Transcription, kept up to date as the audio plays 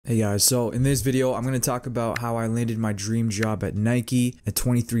Hey guys, so in this video, I'm going to talk about how I landed my dream job at Nike at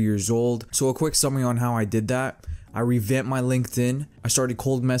 23 years old. So a quick summary on how I did that. I revamped my LinkedIn. I started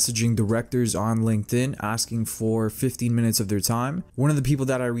cold messaging directors on LinkedIn, asking for 15 minutes of their time. One of the people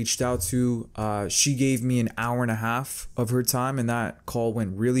that I reached out to, she gave me an hour and a half of her time, and that call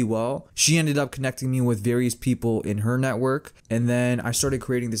went really well. She ended up connecting me with various people in her network, and then I started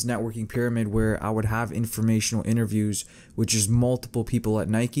creating this networking pyramid where I would have informational interviews with just multiple people at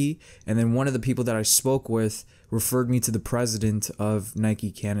Nike, and then one of the people that I spoke with referred me to the president of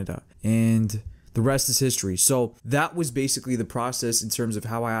Nike Canada, and the rest is history. So that was basically the process in terms of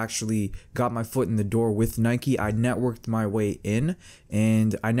how I actually got my foot in the door with Nike. I networked my way in,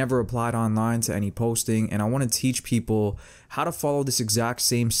 and I never applied online to any posting. And I want to teach people how to follow this exact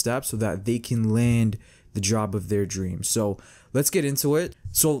same step so that they can land the job of their dreams. So let's get into it.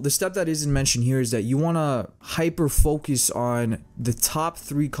 So the step that isn't mentioned here is that you want to hyper focus on the top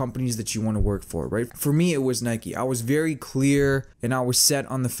 3 companies that you want to work for, right? For me, it was Nike. I was very clear and I was set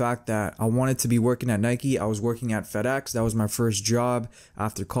on the fact that I wanted to be working at Nike. I was working at FedEx. That was my first job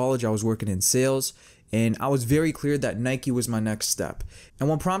after college. I was working in sales. And I was very clear that Nike was my next step. And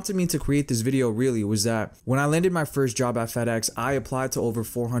what prompted me to create this video really was that when I landed my first job at FedEx, I applied to over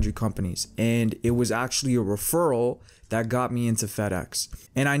 400 companies. And it was actually a referral that got me into FedEx.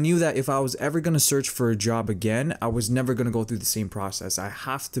 And I knew that if I was ever going to search for a job again, I was never going to go through the same process. I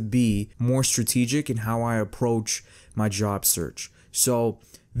have to be more strategic in how I approach my job search. So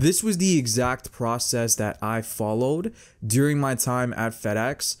this was the exact process that I followed during my time at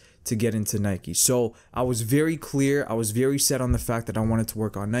FedEx to get into Nike. So I was very clear. I was very set on the fact that I wanted to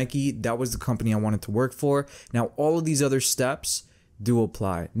work on Nike. That was the company I wanted to work for. Now, all of these other steps do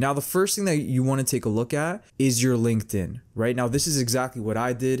apply. Now, the first thing that you want to take a look at is your LinkedIn, right? Now, this is exactly what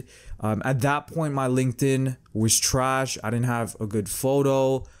I did. At that point, my LinkedIn was trash. I didn't have a good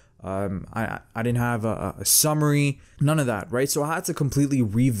photo. I didn't have a summary, none of that, right? So I had to completely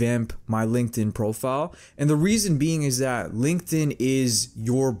revamp my LinkedIn profile. And the reason being is that LinkedIn is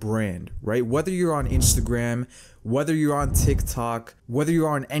your brand, right? Whether you're on Instagram, whether you're on TikTok, whether you're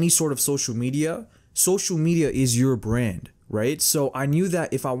on any sort of social media is your brand, right? So I knew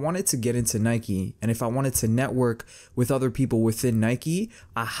that if I wanted to get into Nike and if I wanted to network with other people within Nike,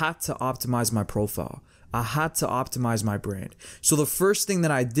 I had to optimize my profile. I had to optimize my brand. So the first thing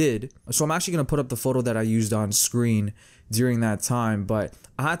that I did, so I'm actually going to put up the photo that I used on screen during that time, but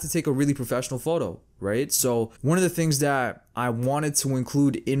I had to take a really professional photo, right? So one of the things that I wanted to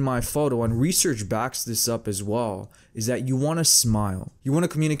include in my photo, and research backs this up as well, is that you want to smile. You want to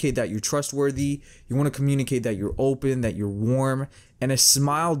communicate that you're trustworthy. You want to communicate that you're open, that you're warm, and a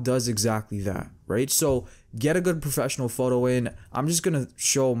smile does exactly that, right? So get a good professional photo in. I'm just going to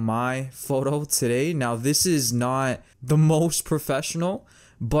show my photo today. Now, this is not the most professional,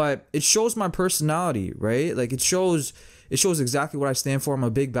 but it shows my personality, right? Like it shows exactly what I stand for. I'm a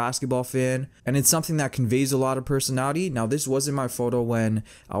big basketball fan, and it's something that conveys a lot of personality. Now, this wasn't my photo when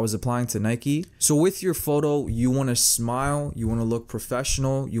I was applying to Nike. So with your photo, you want to smile, you want to look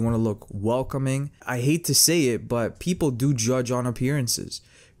professional, you want to look welcoming. I hate to say it, but people do judge on appearances,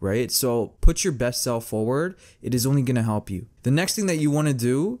 right? So put your best self forward. It is only going to help you. The next thing that you want to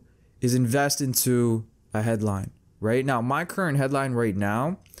do is invest into a headline, right? Now, my current headline right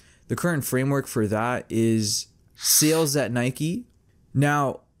now, the current framework for that is sales at Nike.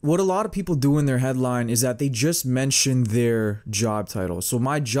 Now, what a lot of people do in their headline is that they just mention their job title. So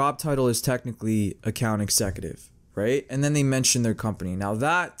my job title is technically account executive, right? And then they mention their company. Now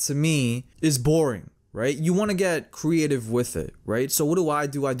that to me is boring, right? You want to get creative with it, right? So what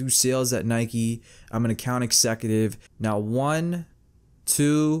do? I do sales at Nike. I'm an account executive. Now 1,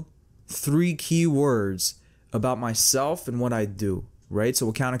 2, 3 keywords about myself and what I do. Right? So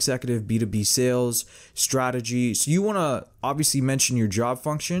account executive, B2B sales, strategy. So you want to obviously mention your job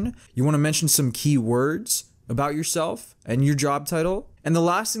function. You want to mention some keywords about yourself and your job title. And the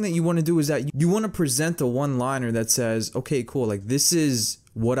last thing that you want to do is that you want to present a one-liner that says, okay, cool, like this is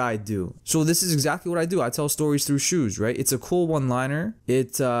what I do. So this is exactly what I do. I tell stories through shoes, right? It's a cool one-liner.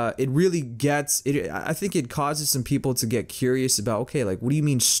 It really gets it. I think it causes some people to get curious about, okay, like what do you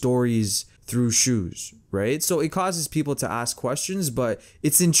mean stories through shoes, right? So it causes people to ask questions, but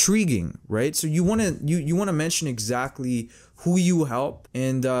it's intriguing, right? So you want to mention exactly who you help,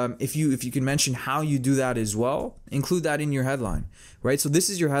 and if you can mention how you do that as well, include that in your headline, right? So this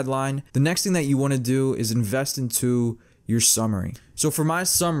is your headline. The next thing that you want to do is invest into your summary. So for my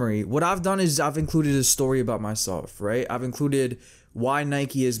summary, what I've done is I've included a story about myself, right? I've included why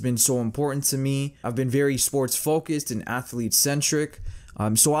Nike has been so important to me. I've been very sports focused and athlete centric.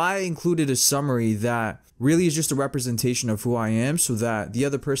 So I included a summary that really is just a representation of who I am so that the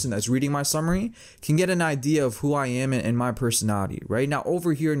other person that's reading my summary can get an idea of who I am and my personality, right? Now,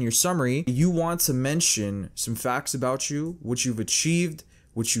 over here in your summary, you want to mention some facts about you, what you've achieved,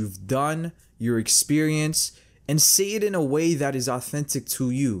 what you've done, your experience, and say it in a way that is authentic to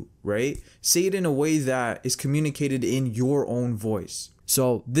you, right? Say it in a way that is communicated in your own voice.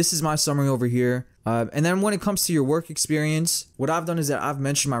 So this is my summary over here. And then when it comes to your work experience, what I've done is that I've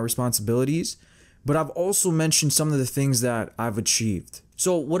mentioned my responsibilities, but I've also mentioned some of the things that I've achieved.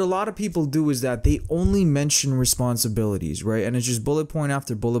 So what a lot of people do is that they only mention responsibilities, right? And it's just bullet point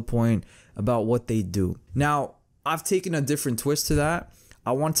after bullet point about what they do. Now, I've taken a different twist to that.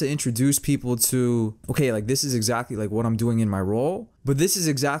 I want to introduce people to, okay, like this is exactly like what I'm doing in my role, but this is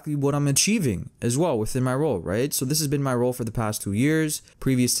exactly what I'm achieving as well within my role, right? So this has been my role for the past 2 years.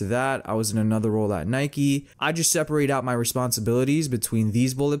 Previous to that, I was in another role at Nike. I just separate out my responsibilities between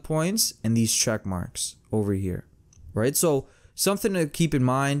these bullet points and these check marks over here, right? So something to keep in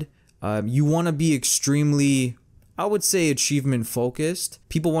mind, you want to be extremely, I would say, achievement focused.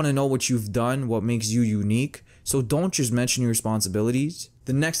 People want to know what you've done, what makes you unique. So don't just mention your responsibilities.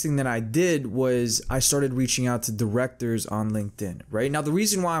 The next thing that I did was I started reaching out to directors on LinkedIn, right? Now, the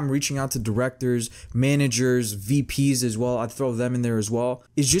reason why I'm reaching out to directors, managers, VPs as well, I'd throw them in there as well,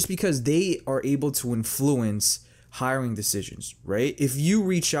 is just because they are able to influence hiring decisions, right? If you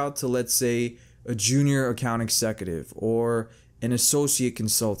reach out to, let's say, a junior account executive or an associate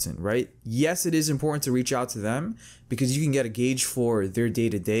consultant, right? Yes, it is important to reach out to them because you can get a gauge for their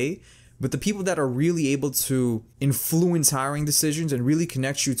day-to-day. But the people that are really able to influence hiring decisions and really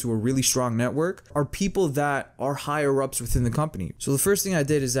connect you to a really strong network are people that are higher ups within the company. So the first thing I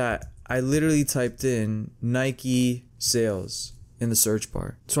did is that I literally typed in Nike sales in the search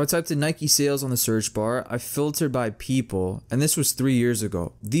bar. So I typed in Nike sales on the search bar. I filtered by people, and this was 3 years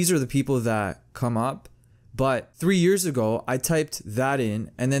ago. These are the people that come up. But 3 years ago, I typed that in,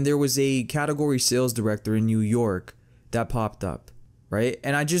 and then there was a category sales director in New York that popped up. Right?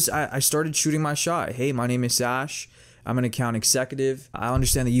 And I started shooting my shot. Hey, my name is Sash. I'm an account executive. I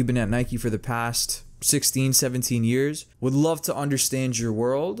understand that you've been at Nike for the past 16, 17 years. Would love to understand your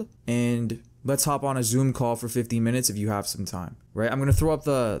world, and let's hop on a Zoom call for 15 minutes if you have some time, right? I'm going to throw up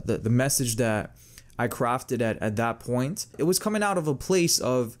the message that I crafted at that point. It was coming out of a place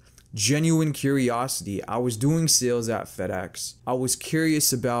of genuine curiosity. I was doing sales at FedEx. I was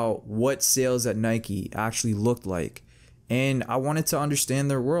curious about what sales at Nike actually looked like. And I wanted to understand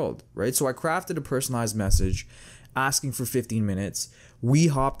their world, right? So I crafted a personalized message asking for 15 minutes. We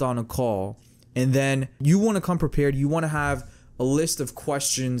hopped on a call, and then you want to come prepared. You want to have a list of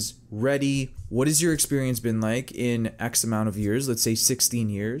questions ready. What has your experience been like in X amount of years? Let's say 16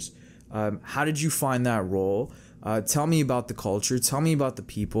 years. How did you find that role? Tell me about the culture. Tell me about the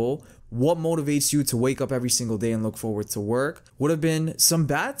people. What motivates you to wake up every single day and look forward to work? What have been some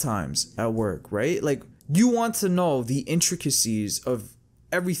bad times at work, right? Like, you want to know the intricacies of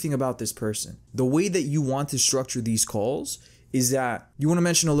everything about this person. The way that you want to structure these calls is that you want to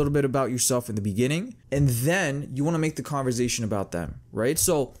mention a little bit about yourself in the beginning, and then you want to make the conversation about them, right?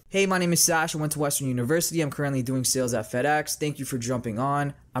 So, hey, my name is Sash. I went to Western University. I'm currently doing sales at FedEx. Thank you for jumping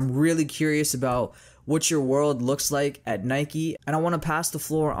on. I'm really curious about what your world looks like at Nike, and I want to pass the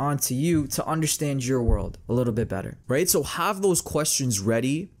floor on to you to understand your world a little bit better, right? So have those questions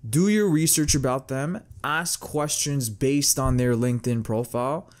ready, do your research about them, ask questions based on their LinkedIn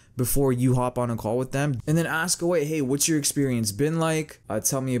profile before you hop on a call with them, and then ask away, hey, what's your experience been like?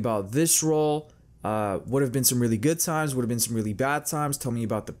 Tell me about this role. What have been some really good times? What have been some really bad times? Tell me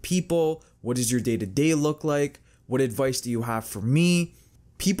about the people. What does your day-to-day look like? What advice do you have for me?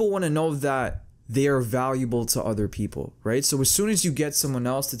 People want to know that they are valuable to other people, right? So as soon as you get someone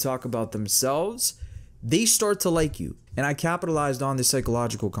else to talk about themselves, they start to like you. And I capitalized on this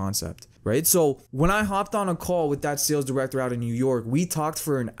psychological concept, right? So when I hopped on a call with that sales director out in New York, we talked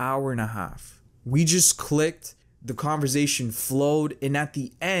for an hour and a half. We just clicked, the conversation flowed, and at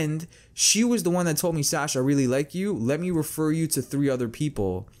the end, she was the one that told me, Sash, I really like you. Let me refer you to 3 other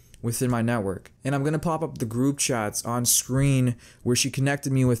people within my network. And I'm going to pop up the group chats on screen where she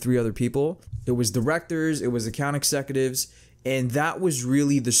connected me with 3 other people. It was directors, it was account executives, and that was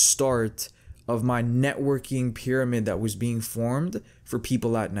really the start of my networking pyramid that was being formed for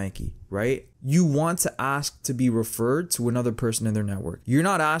people at Nike, right? You want to ask to be referred to another person in their network. You're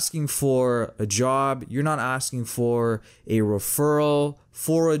not asking for a job. You're not asking for a referral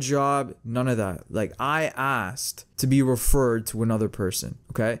for a job. None of that. Like, I asked to be referred to another person,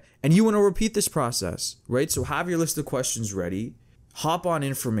 okay? And you want to repeat this process, right? So have your list of questions ready, hop on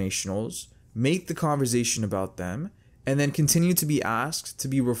informationals, make the conversation about them, and then continue to be asked to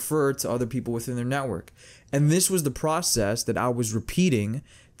be referred to other people within their network. And this was the process that I was repeating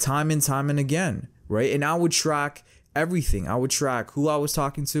time and time and again, right? And I would track everything. I would track who I was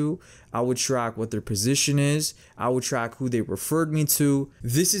talking to. I would track what their position is. I would track who they referred me to.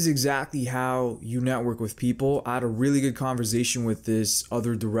 This is exactly how you network with people. I had a really good conversation with this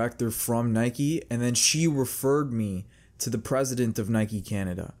other director from Nike, and then she referred me to the president of Nike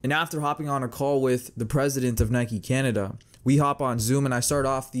Canada. And after hopping on a call with the president of Nike Canada, we hop on Zoom and I start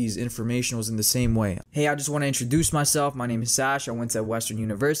off these informationals in the same way. Hey, I just want to introduce myself. My name is Sash. I went to Western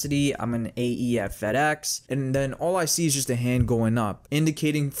University. I'm an AE at FedEx. And then all I see is just a hand going up,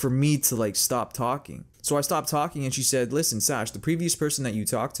 indicating for me to like stop talking. So I stopped talking and she said, listen, Sash, the previous person that you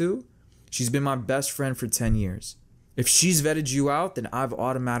talked to, she's been my best friend for 10 years. If she's vetted you out, then I've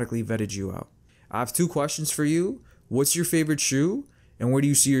automatically vetted you out. I have 2 questions for you. What's your favorite shoe? And where do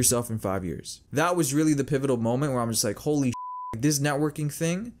you see yourself in 5 years? That was really the pivotal moment where I'm just like, holy shit, this networking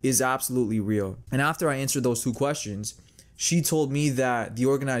thing is absolutely real. And after I answered those 2 questions, she told me that the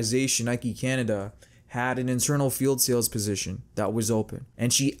organization, Nike Canada, had an internal field sales position that was open.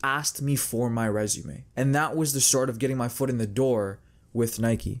 And she asked me for my resume. And that was the start of getting my foot in the door with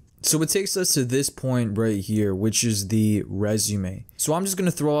Nike. So it takes us to this point right here, which is the resume. So I'm just going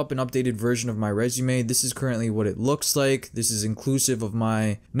to throw up an updated version of my resume. This is currently what it looks like. This is inclusive of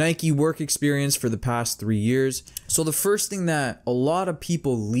my Nike work experience for the past 3 years. So the first thing that a lot of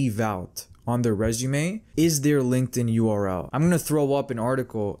people leave out on their resume is their LinkedIn URL. I'm going to throw up an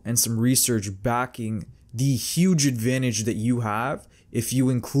article and some research backing the huge advantage that you have if you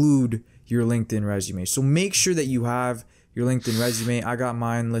include your LinkedIn resume. So make sure that you have your LinkedIn resume. I got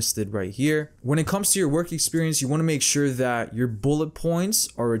mine listed right here. When it comes to your work experience, you want to make sure that your bullet points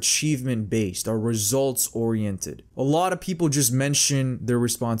are achievement based, are results oriented. A lot of people just mention their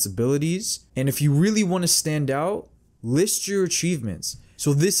responsibilities. And if you really want to stand out, list your achievements.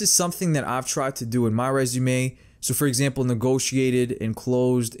 So this is something that I've tried to do in my resume. So for example, negotiated and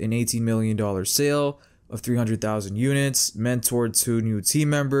closed an $18 million sale of 300,000 units, mentored 2 new team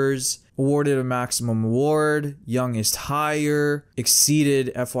members, awarded a maximum award, youngest hire,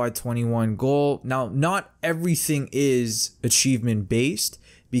 exceeded FY21 goal. Now, not everything is achievement based,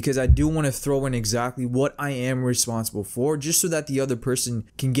 because I do want to throw in exactly what I am responsible for, just so that the other person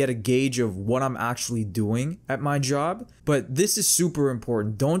can get a gauge of what I'm actually doing at my job. But this is super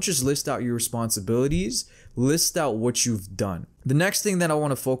important. Don't just list out your responsibilities, list out what you've done. The next thing that I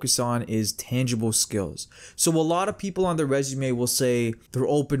want to focus on is tangible skills. So a lot of people on their resume will say they're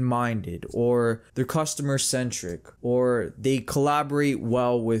open-minded, or they're customer-centric, or they collaborate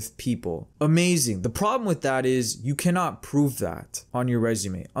well with people. Amazing. The problem with that is you cannot prove that on your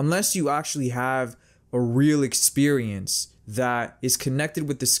resume unless you actually have a real experience that is connected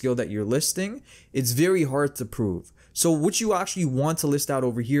with the skill that you're listing. It's very hard to prove. So what you actually want to list out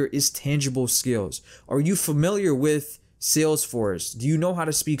over here is tangible skills. Are you familiar with Salesforce? Do you know how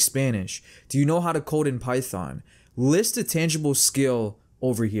to speak Spanish? Do you know how to code in Python? List a tangible skill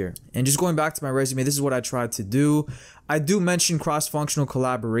over here. And just going back to my resume, this is what I tried to do. I do mention cross-functional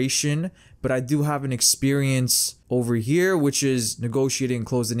collaboration, but I do have an experience over here, which is negotiating and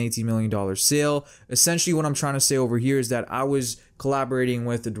closed an $18 million sale. Essentially, what I'm trying to say over here is that I was collaborating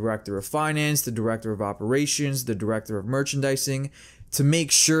with the director of finance, the director of operations, the director of merchandising, to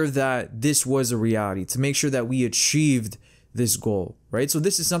make sure that this was a reality, to make sure that we achieved this goal, right? So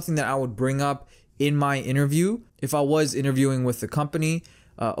this is something that I would bring up in my interview if I was interviewing with the company.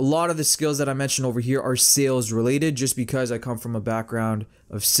 A lot of the skills that I mentioned over here are sales related, just because I come from a background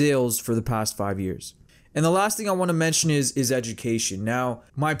of sales for the past 5 years. And the last thing I want to mention is education. Now,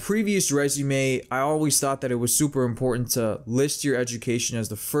 my previous resume, I always thought that it was super important to list your education as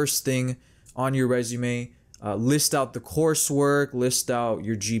the first thing on your resume. List out the coursework, list out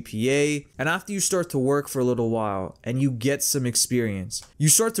your GPA. And after you start to work for a little while and you get some experience, you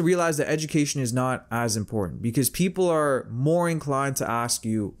start to realize that education is not as important, because people are more inclined to ask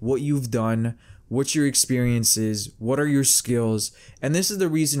you what you've done, what your experience is, what are your skills. And this is the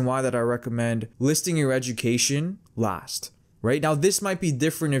reason why that I recommend listing your education last, right? Now, this might be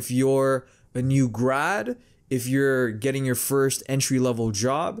different if you're a new grad, if you're getting your first entry-level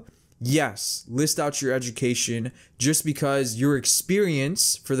job. Yes, list out your education, just because your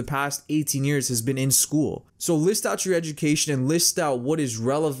experience for the past 18 years has been in school. So list out your education and list out what is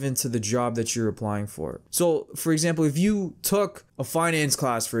relevant to the job that you're applying for. So for example, if you took a finance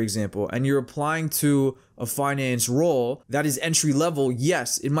class, for example, and you're applying to a finance role that is entry level,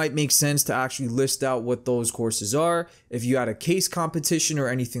 yes, it might make sense to actually list out what those courses are. If you had a case competition or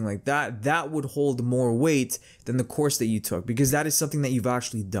anything like that, that would hold more weight than the course that you took, because that is something that you've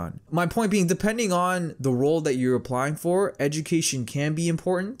actually done. My point being, depending on the role that you're applying for, education can be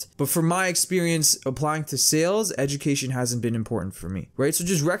important. But for my experience applying to sales, education hasn't been important for me, right? So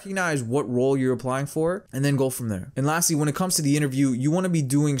just recognize what role you're applying for and then go from there. And lastly, when it comes to the interview, you want to be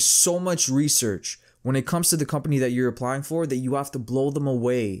doing so much research when it comes to the company that you're applying for that you have to blow them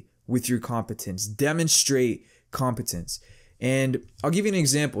away with your competence, demonstrate competence. And I'll give you an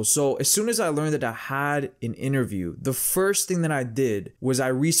example. So as soon as I learned that I had an interview, the first thing that I did was I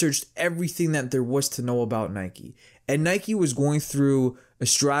researched everything that there was to know about Nike. And Nike was going through a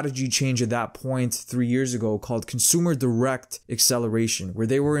strategy change at that point 3 years ago called consumer direct acceleration, where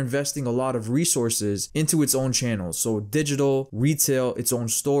they were investing a lot of resources into its own channels. So digital, retail, its own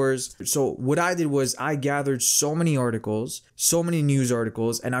stores. So what I did was I gathered so many articles, so many news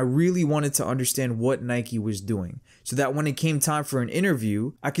articles, and I really wanted to understand what Nike was doing so that when it came time for an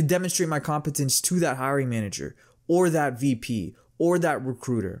interview, I could demonstrate my competence to that hiring manager or that VP or that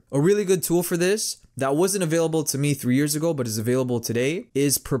recruiter. A really good tool for this that wasn't available to me 3 years ago, but is available today,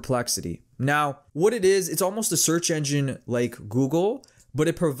 is Perplexity. Now, what it is, it's almost a search engine like Google, but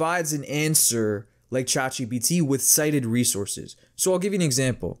it provides an answer like ChatGPT with cited resources. So I'll give you an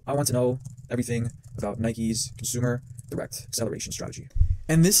example. I want to know everything about Nike's consumer direct acceleration strategy.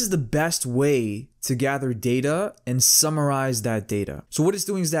 And this is the best way to gather data and summarize that data. So what it's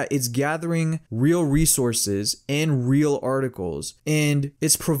doing is that it's gathering real resources and real articles, and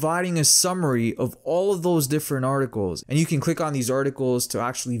it's providing a summary of all of those different articles. And you can click on these articles to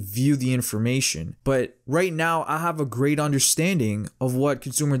actually view the information. But right now, I have a great understanding of what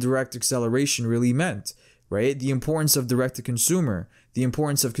consumer direct acceleration really meant, right? The importance of direct to consumer, the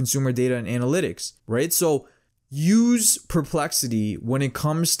importance of consumer data and analytics, right? So use Perplexity when it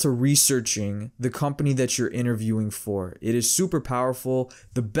comes to researching the company that you're interviewing for. It is super powerful.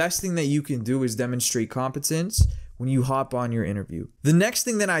 The best thing that you can do is demonstrate competence when you hop on your interview. The next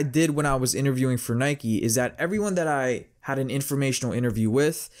thing that I did when I was interviewing for Nike is that everyone that I had an informational interview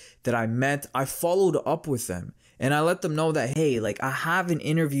with, that I met, I followed up with them. And I let them know that, hey, like, I have an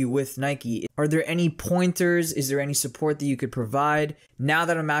interview with Nike. Are there any pointers? Is there any support that you could provide now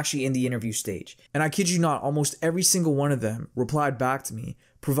that I'm actually in the interview stage? And I kid you not, almost every single one of them replied back to me,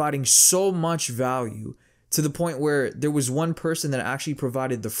 providing so much value, to the point where there was one person that actually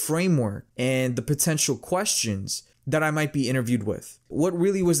provided the framework and the potential questions that I might be interviewed with. What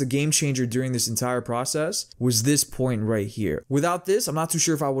really was the game changer during this entire process was this point right here. Without this, I'm not too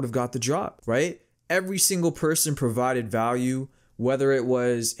sure if I would have got the job, right? Every single person provided value, whether it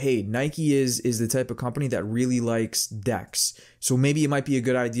was, hey, Nike is the type of company that really likes decks. So maybe it might be a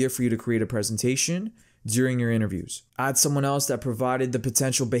good idea for you to create a presentation during your interviews. Add someone else that provided the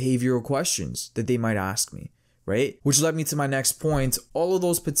potential behavioral questions that they might ask me, right? Which led me to my next point. All of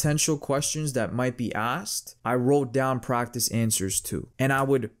those potential questions that might be asked, I wrote down practice answers to. And I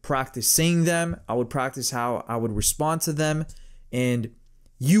would practice saying them. I would practice how I would respond to them. And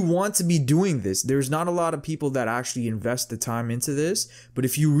you want to be doing this. There's not a lot of people that actually invest the time into this, but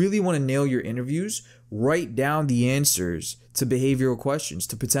if you really want to nail your interviews, write down the answers to behavioral questions,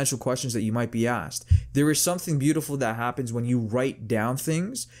 to potential questions that you might be asked. There is something beautiful that happens when you write down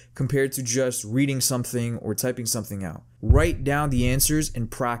things compared to just reading something or typing something out. Write down the answers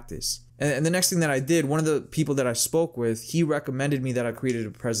and practice. And the next thing that I did, one of the people that I spoke with, he recommended me that I created a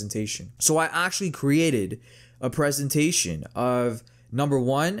presentation. So I actually created a presentation of, number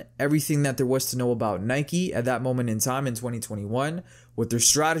one, everything that there was to know about Nike at that moment in time in 2021, what their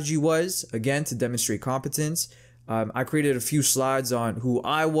strategy was, again, to demonstrate competence. I created a few slides on who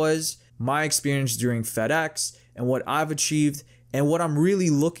I was, my experience during FedEx, and what I've achieved, and what I'm really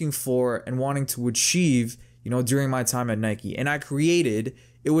looking for and wanting to achieve, during my time at Nike. And I created,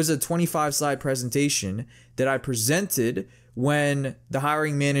 it was a 25-slide presentation that I presented when the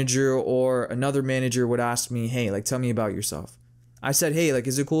hiring manager or another manager would ask me, hey, like, tell me about yourself. I said, hey, like,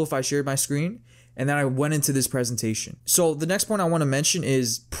 is it cool if I shared my screen? And then I went into this presentation. So the next point I want to mention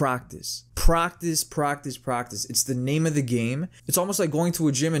is practice. Practice, practice, practice. It's the name of the game. It's almost like going to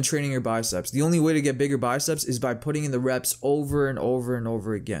a gym and training your biceps. The only way to get bigger biceps is by putting in the reps over and over and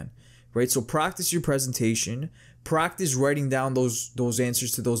over again, right? So practice your presentation. Practice writing down those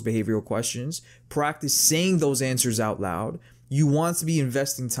answers to those behavioral questions. Practice saying those answers out loud. You want to be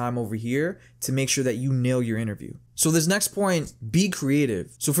investing time over here to make sure that you nail your interview. So this next point, be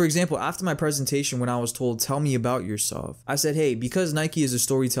creative. So for example, after my presentation, when I was told, tell me about yourself, I said, hey, because Nike is a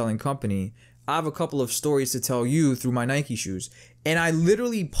storytelling company, I have a couple of stories to tell you through my Nike shoes. And I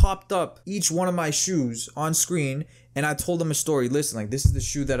literally popped up each one of my shoes on screen and I told them a story. Listen, like, this is the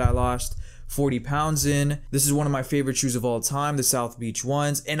shoe that I lost 40 pounds in. This is one of my favorite shoes of all time, the South Beach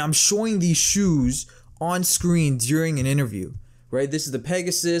ones. And I'm showing these shoes on screen during an interview, right? This is the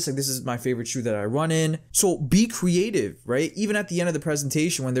Pegasus. Like, this is my favorite shoe that I run in. So be creative, right? Even at the end of the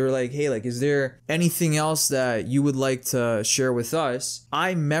presentation when they were like, hey, like, is there anything else that you would like to share with us?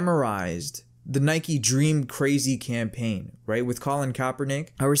 I memorized the Nike Dream Crazy campaign, right? With Colin Kaepernick.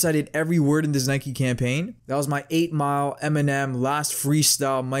 I recited every word in this Nike campaign. That was my 8 Mile Eminem last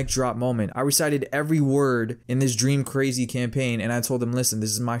freestyle mic drop moment. I recited every word in this Dream Crazy campaign and I told them, listen,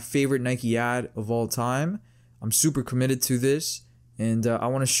 this is my favorite Nike ad of all time. I'm super committed to this and I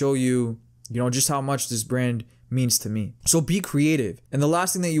want to show you, just how much this brand means to me. So be creative. And the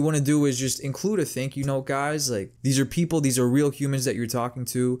last thing that you want to do is just include a thank you note, guys. Like, these are people, these are real humans that you're talking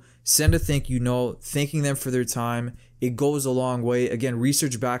to. Send a thank you note, thanking them for their time. It goes a long way. Again,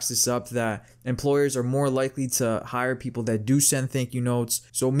 research backs this up that employers are more likely to hire people that do send thank you notes.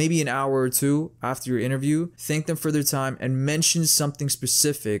 So maybe an hour or two after your interview, thank them for their time and mention something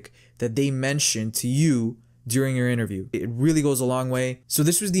specific that they mentioned to you during your interview. It really goes a long way. So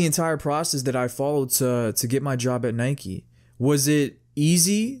this was the entire process that I followed to get my job at Nike. Was it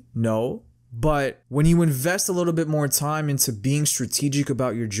easy? No. But when you invest a little bit more time into being strategic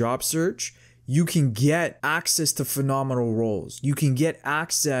about your job search, you can get access to phenomenal roles. You can get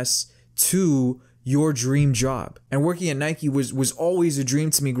access to your dream job. And working at Nike was always a dream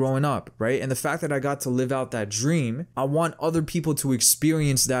to me growing up, right? And the fact that I got to live out that dream, I want other people to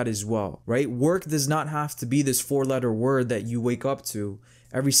experience that as well, right? Work does not have to be this 4-letter word that you wake up to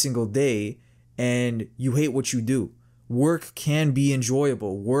every single day and you hate what you do. Work can be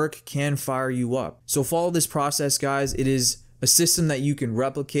enjoyable. Work can fire you up. So follow this process, guys. It is a system that you can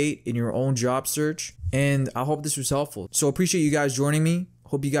replicate in your own job search. And I hope this was helpful. So appreciate you guys joining me.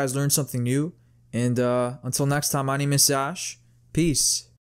 Hope you guys learned something new. And until next time, my name is Sash. Peace.